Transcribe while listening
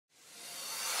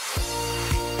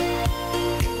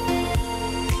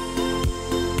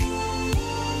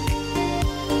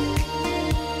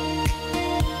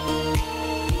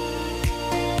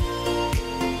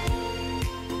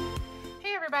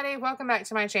welcome back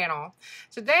to my channel.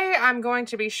 Today I'm going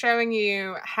to be showing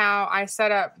you how I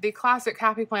set up the classic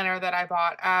happy planner that I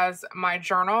bought as my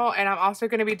journal, and I'm also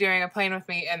going to be doing a plan with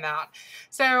me in that.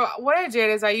 So what I did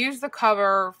is I used the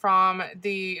cover from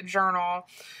the journal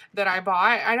that I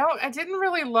bought. I didn't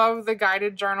really love the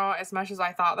guided journal as much as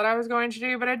I thought that I was going to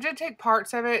do, but I did take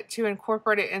parts of it to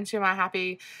incorporate it into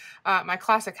my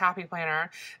classic happy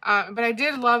planner. But I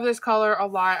did love this color a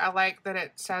lot. I like that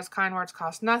it says kind words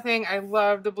cost nothing. I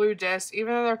love the blue discs,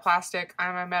 even though they're plastic.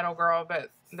 I'm a metal girl, but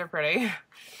they're pretty.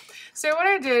 So what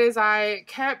I did is I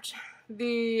kept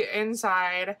the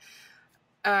inside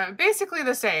basically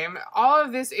the same. All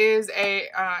of this is a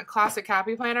classic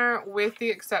happy planner, with the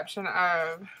exception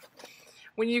of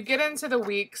when you get into the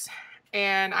weeks,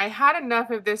 and I had enough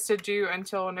of this to do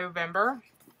until November.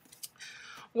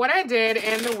 What I did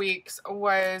in the weeks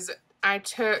was I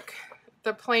took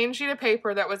the plain sheet of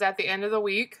paper that was at the end of the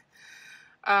week,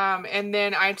 and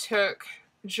then I took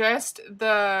just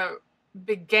the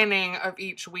beginning of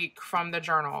each week from the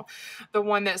journal. The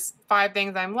one that's 5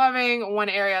 things I'm loving, 1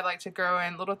 area I'd like to grow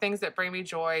in, little things that bring me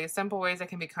joy, simple ways I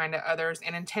can be kind to others,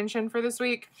 and intention for this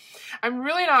week. I'm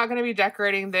really not going to be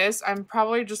decorating this. I'm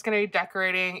probably just going to be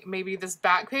decorating maybe this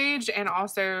back page and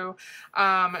also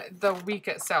the week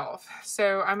itself.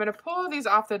 So I'm going to pull these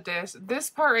off the disc. This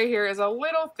part right here is a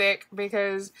little thick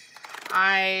because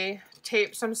I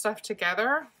taped some stuff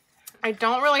together. I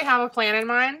don't really have a plan in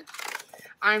mind.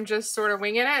 I'm just sort of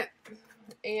winging it,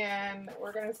 and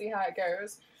we're going to see how it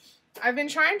goes. I've been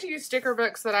trying to use sticker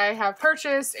books that I have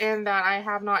purchased and that I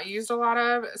have not used a lot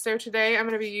of. So today I'm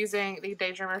going to be using the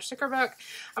Daydreamer sticker book.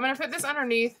 I'm going to put this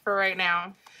underneath for right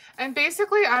now. And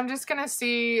basically I'm just going to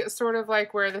see sort of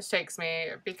like where this takes me,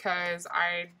 because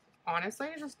I honestly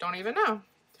just don't even know.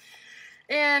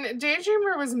 And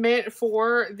Daydreamer was meant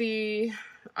for the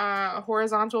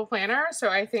horizontal planner, so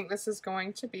I think this is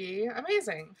going to be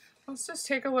amazing. Let's just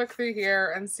take a look through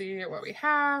here and see what we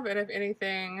have, and if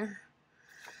anything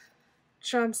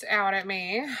jumps out at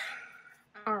me.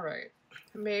 All right,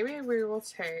 maybe we will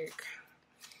take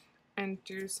and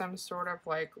do some sort of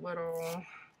like little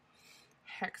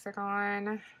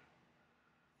hexagon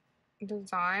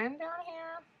design down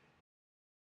here.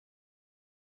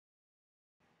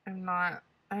 I'm not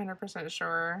 100%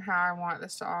 sure how I want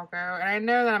this to all go, and I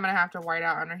know that I'm gonna have to white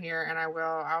out under here, and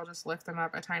I'll just lift them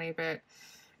up a tiny bit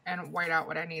and white out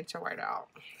what I need to white out.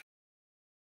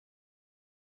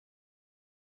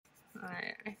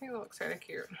 Alright, I think it looks kind of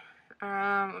cute.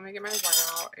 Let me get my white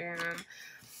out and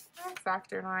my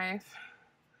X-Acto knife.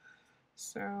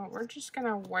 So we're just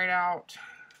gonna white out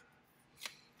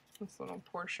this little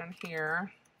portion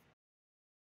here.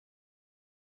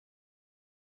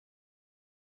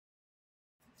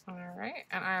 Alright,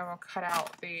 and I will cut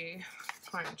out the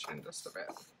punch in just a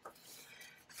bit.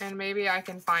 And maybe I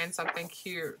can find something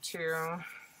cute to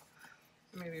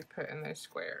maybe put in those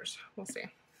squares. We'll see.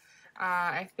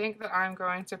 I think that I'm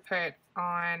going to put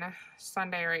on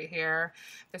Sunday right here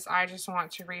this I just want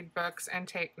to read books and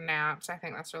take naps. I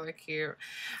think that's really cute.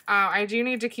 I do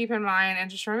need to keep in mind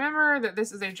and just remember that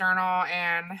this is a journal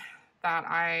and that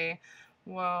I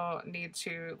will need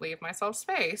to leave myself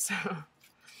space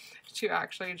to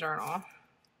actually journal.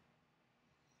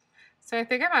 So I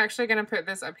think I'm actually going to put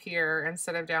this up here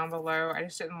instead of down below. I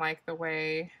just didn't like the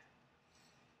way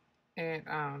it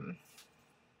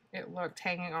looked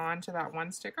hanging on to that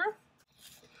one sticker.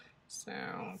 So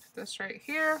put this right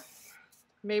here.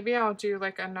 Maybe I'll do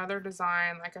like another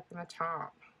design like up in the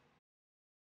top.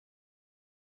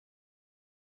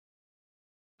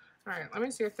 Alright, let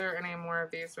me see if there are any more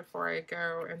of these before I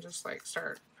go and just like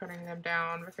start putting them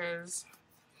down, because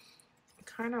I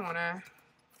kind of want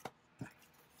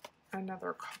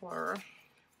another color.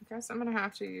 I guess I'm gonna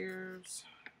have to use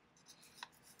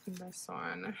this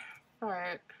one,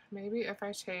 but maybe if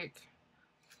I take,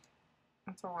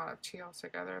 that's a lot of teal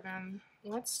together, then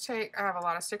let's take, I have a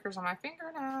lot of stickers on my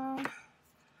finger now.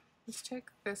 Let's take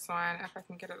this one, if I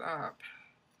can get it up,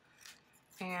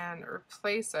 and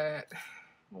replace it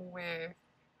with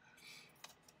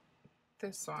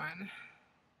this one.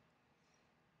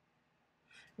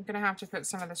 I'm gonna have to put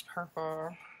some of this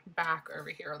purple back over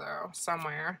here though,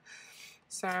 somewhere.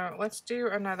 So let's do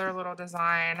another little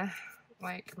design,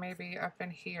 like maybe up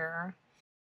in here.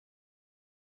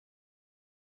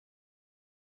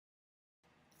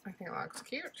 I think it looks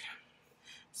cute.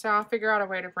 So I'll figure out a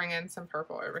way to bring in some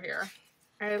purple over here.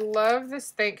 I love this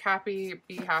Think Happy,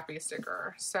 Be Happy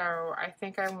sticker. So I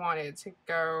think I wanted to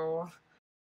go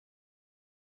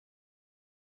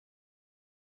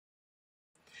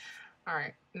All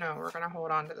right, no, we're gonna hold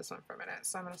on to this one for a minute.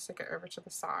 So I'm gonna stick it over to the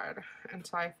side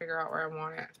until I figure out where I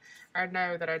want it. I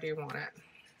know that I do want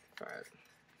it. But,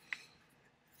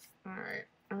 all right,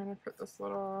 I'm gonna put this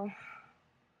little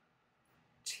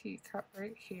teacup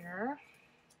right here.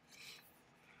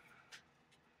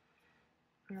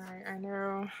 All right, I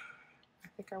know, I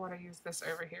think I want to use this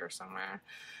over here somewhere.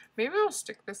 Maybe I'll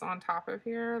stick this on top of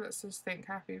here that says think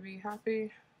happy, be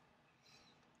happy.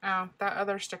 Oh, that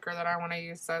other sticker that I want to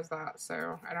use says that,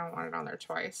 so I don't want it on there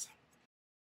twice.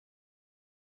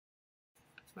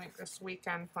 Like this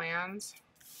weekend plans.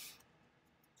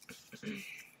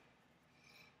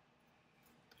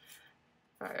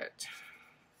 But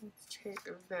let's take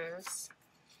this,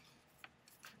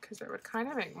 because it would kind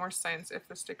of make more sense if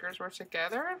the stickers were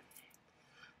together.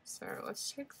 So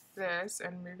let's take this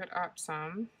and move it up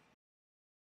some.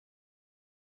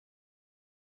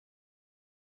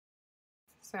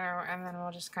 So, and then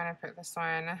we'll just kind of put this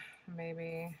one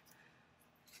maybe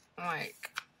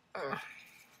like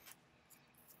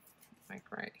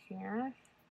right here.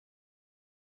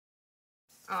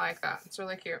 I like that. It's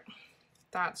really cute.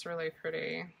 That's really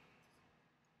pretty.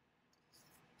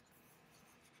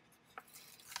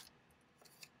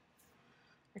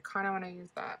 I kind of want to use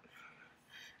that.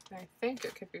 And I think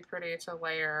it could be pretty to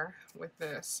layer with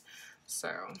this. So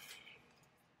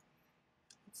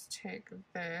let's take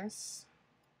this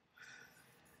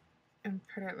and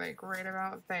put it like right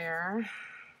about there.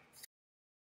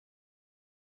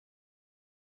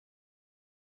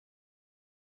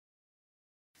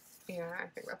 Yeah, I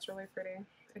think that's really pretty.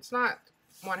 It's not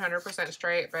 100%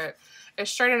 straight, but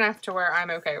it's straight enough to where I'm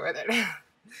okay with it.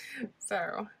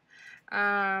 So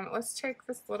let's take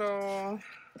this little,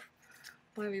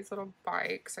 one of these little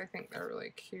bikes. I think they're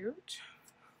really cute.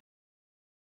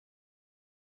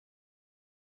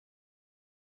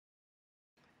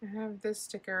 I have this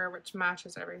sticker which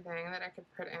matches everything that I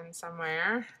could put in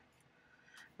somewhere.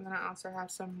 And then I also have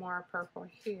some more purple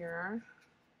here.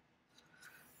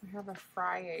 I have a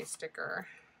Friday sticker.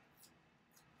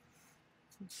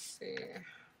 Let's see if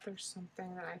there's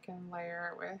something that I can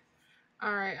layer it with.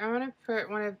 Alright, I'm going to put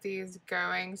one of these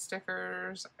going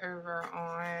stickers over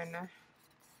on,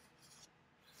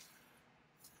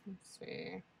 let's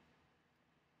see.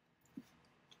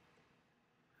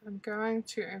 I'm going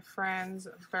to a friend's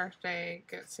birthday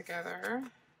get-together,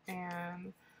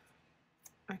 and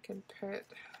I can put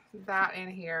that in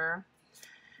here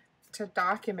to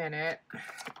document it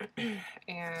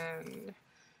and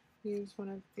use one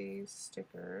of these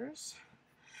stickers.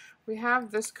 We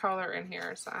have this color in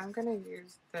here, so I'm going to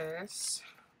use this,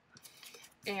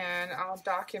 and I'll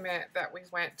document that we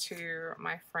went to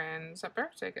my friend's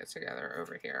birthday get-together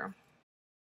over here.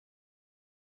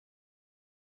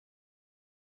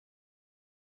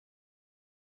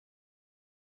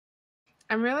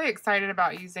 I'm really excited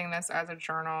about using this as a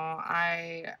journal.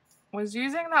 I was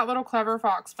using that little Clever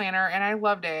Fox planner and I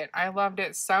loved it. I loved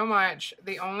it so much.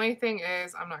 The only thing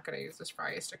is, I'm not going to use this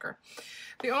Friday sticker.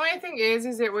 The only thing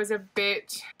is it was a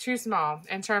bit too small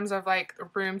in terms of like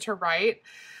room to write.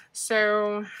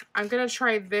 So I'm going to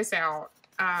try this out.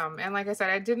 And like I said,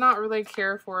 I did not really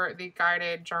care for the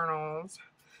guided journals.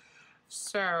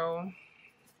 So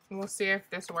we'll see if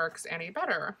this works any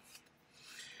better.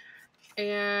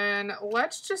 And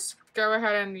let's just go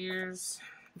ahead and use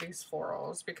these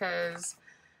florals because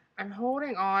I'm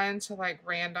holding on to like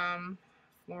random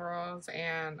florals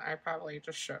and I probably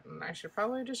just shouldn't. I should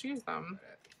probably just use them.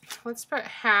 Let's put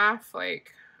half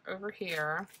like over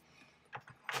here.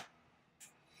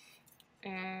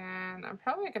 And I'm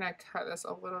probably going to cut this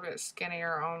a little bit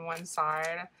skinnier on one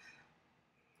side.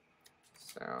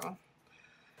 So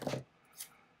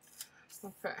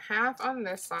we'll put half on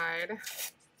this side.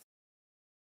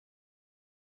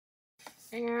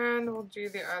 And we'll do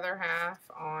the other half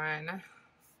on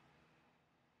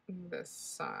this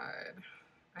side,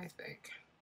 I think.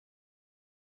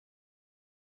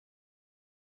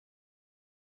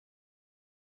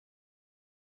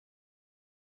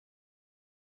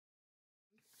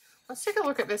 Let's take a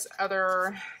look at this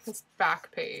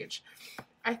back page.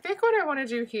 I think what I want to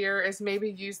do here is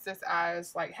maybe use this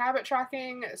as like habit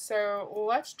tracking. So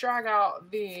let's drag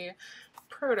out the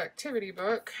productivity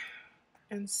book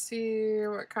and see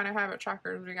what kind of habit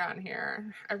trackers we got in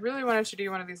here. I really wanted to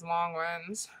do one of these long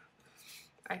ones,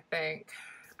 I think.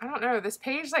 I don't know, this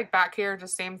page like back here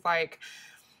just seems like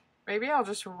maybe I'll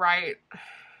just use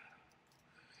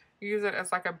it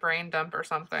as like a brain dump or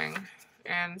something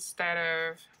instead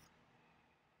of,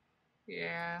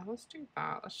 yeah, let's do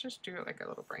that. Let's just do it like a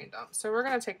little brain dump. So we're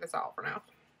gonna take this out for now.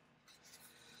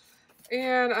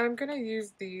 And I'm gonna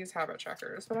use these habit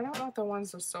trackers, but I don't want the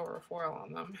ones with silver foil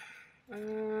on them.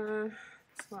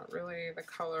 It's not really the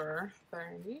color that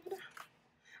I need.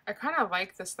 I kind of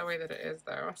like this the way that it is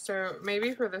though. So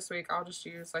maybe for this week, I'll just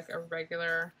use like a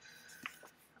regular,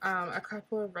 a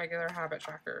couple of regular habit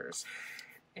trackers,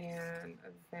 and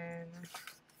then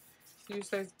use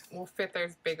those, we'll fit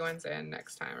those big ones in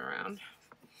next time around.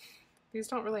 These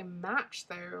don't really match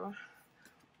though.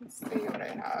 Let's see what I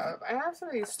have. I have some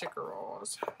of these sticker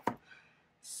rolls.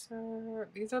 So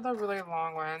these are the really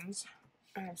long ones.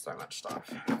 I have so much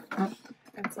stuff.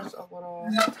 And such a little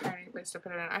tiny place to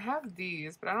put it in. I have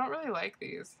these, but I don't really like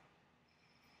these.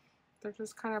 They're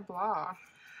just kind of blah.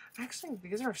 Actually,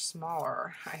 these are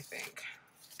smaller, I think.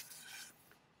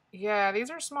 Yeah, these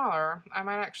are smaller. I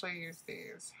might actually use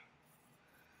these.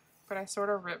 But I sort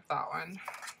of ripped that one.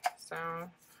 So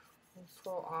we'll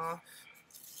pull off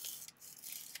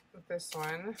this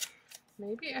one.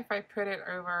 Maybe if I put it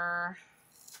over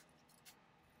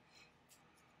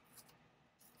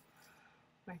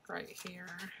like right here.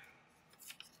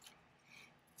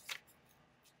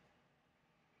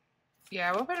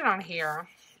 Yeah, we'll put it on here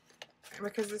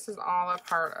because this is all a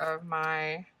part of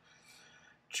my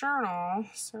journal,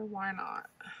 so why not?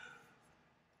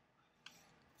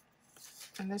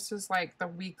 And this is like the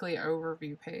weekly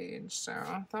overview page, so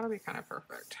that'll be kind of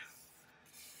perfect.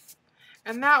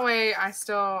 And that way I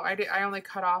only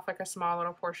cut off like a small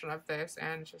little portion of this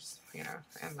and just, you know,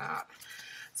 and that.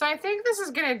 So I think this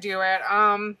is gonna do it.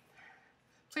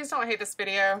 Please don't hate this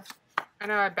video. I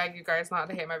know I beg you guys not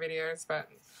to hate my videos, but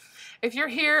if you're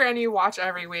here and you watch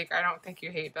every week, I don't think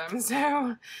you hate them.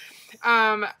 So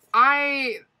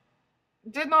I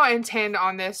did not intend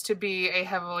on this to be a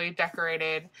heavily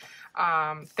decorated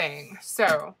thing.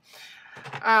 So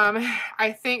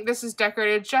I think this is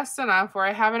decorated just enough where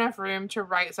I have enough room to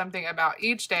write something about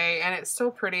each day, and it's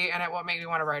still pretty and it won't make me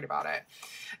want to write about it.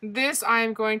 This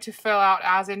I'm going to fill out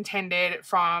as intended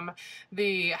from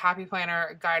the Happy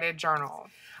Planner guided journal.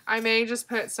 I may just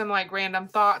put some like random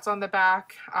thoughts on the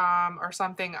back or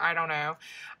something, I don't know.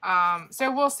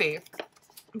 So we'll see.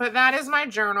 But that is my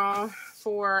journal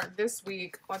for this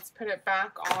week. Let's put it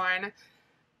back on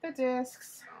the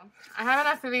discs. I have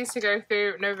enough of these to go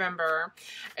through November,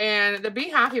 and the Be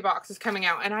Happy box is coming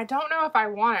out, and I don't know if I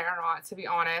want it or not, to be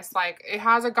honest. Like, it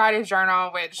has a guided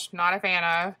journal, which not a fan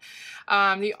of.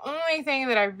 The only thing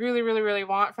that I really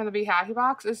want from the Be Happy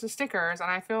box is the stickers,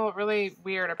 and I feel really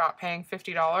weird about paying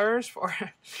 $50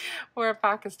 for a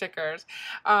pack of stickers.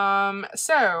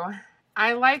 So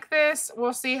I like this.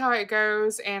 We'll see how it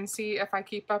goes and see if I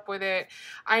keep up with it.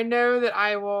 I know that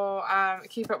I will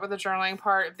keep up with the journaling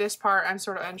part. This part I'm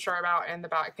sort of unsure about in the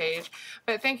back page.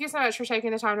 But thank you so much for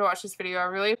taking the time to watch this video. I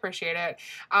really appreciate it.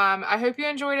 I hope you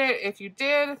enjoyed it. If you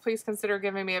did, please consider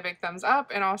giving me a big thumbs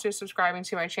up and also subscribing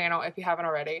to my channel if you haven't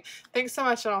already. Thanks so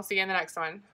much, and I'll see you in the next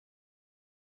one.